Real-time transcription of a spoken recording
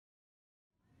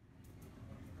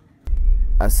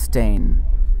A stain,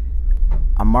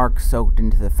 a mark soaked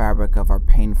into the fabric of our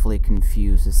painfully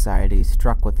confused society,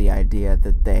 struck with the idea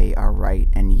that they are right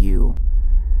and you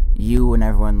and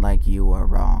everyone like you are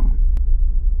wrong.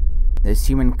 This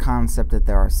human concept that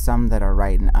there are some that are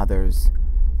right and others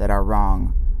that are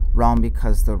wrong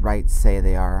because the right say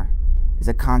they are, is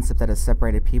a concept that has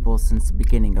separated people since the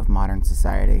beginning of modern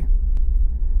society.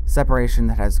 Separation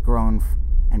that has grown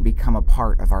and become a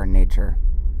part of our nature,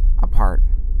 a part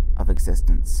of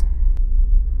existence.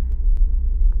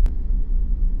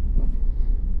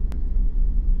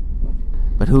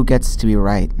 But who gets to be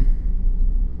right?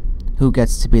 Who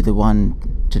gets to be the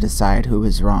one to decide who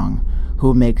is wrong?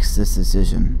 Who makes this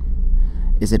decision?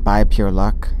 Is it by pure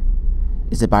luck?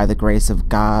 Is it by the grace of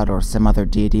God or some other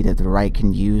deity that the right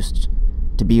can use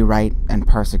to be right and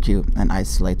persecute and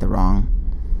isolate the wrong?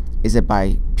 Is it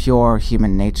by pure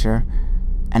human nature,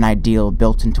 an ideal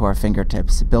built into our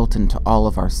fingertips, built into all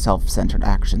of our self-centered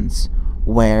actions?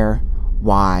 Where,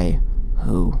 why,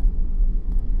 who?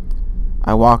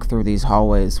 I walk through these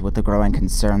hallways with the growing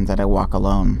concern that I walk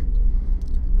alone,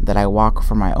 that I walk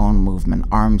for my own movement,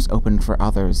 arms open for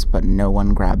others, but no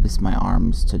one grabs my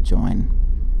arms to join.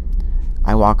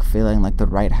 I walk feeling like the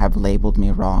right have labeled me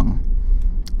wrong.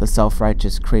 The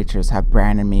self-righteous creatures have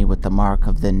branded me with the mark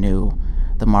of the new,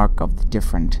 the mark of the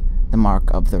different, the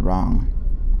mark of the wrong.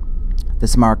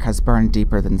 This mark has burned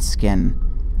deeper than skin.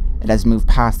 It has moved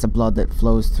past the blood that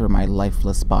flows through my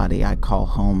lifeless body I call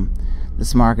home.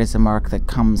 This mark is a mark that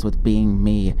comes with being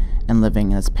me and living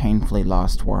in this painfully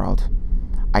lost world.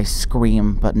 I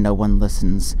scream, but no one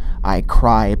listens. I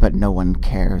cry, but no one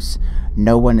cares.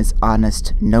 No one is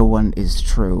honest. No one is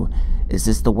true. Is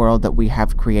this the world that we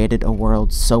have created, a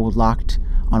world so locked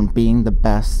on being the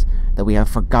best that we have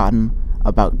forgotten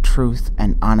about truth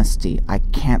and honesty? I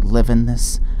can't live in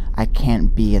this. I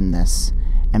can't be in this.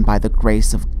 And by the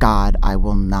grace of God, I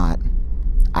will not.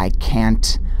 I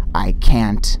can't.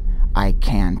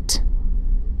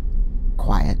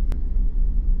 Quiet.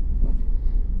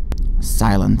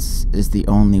 Silence is the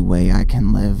only way I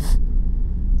can live,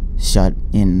 shut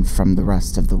in from the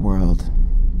rest of the world.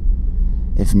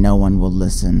 If no one will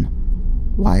listen,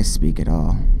 why speak at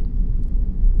all?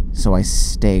 So I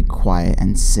stay quiet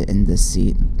and sit in the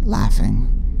seat, laughing.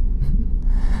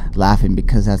 Laughing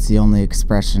because that's the only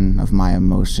expression of my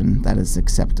emotion that is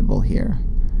acceptable here.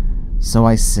 So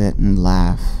I sit and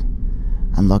laugh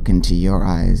and look into your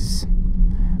eyes,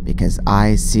 because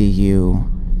I see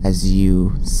you as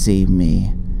you see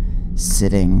me,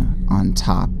 sitting on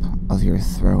top of your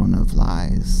throne of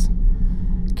lies.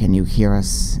 Can you hear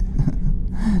us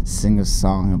sing a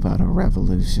song about a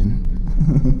revolution?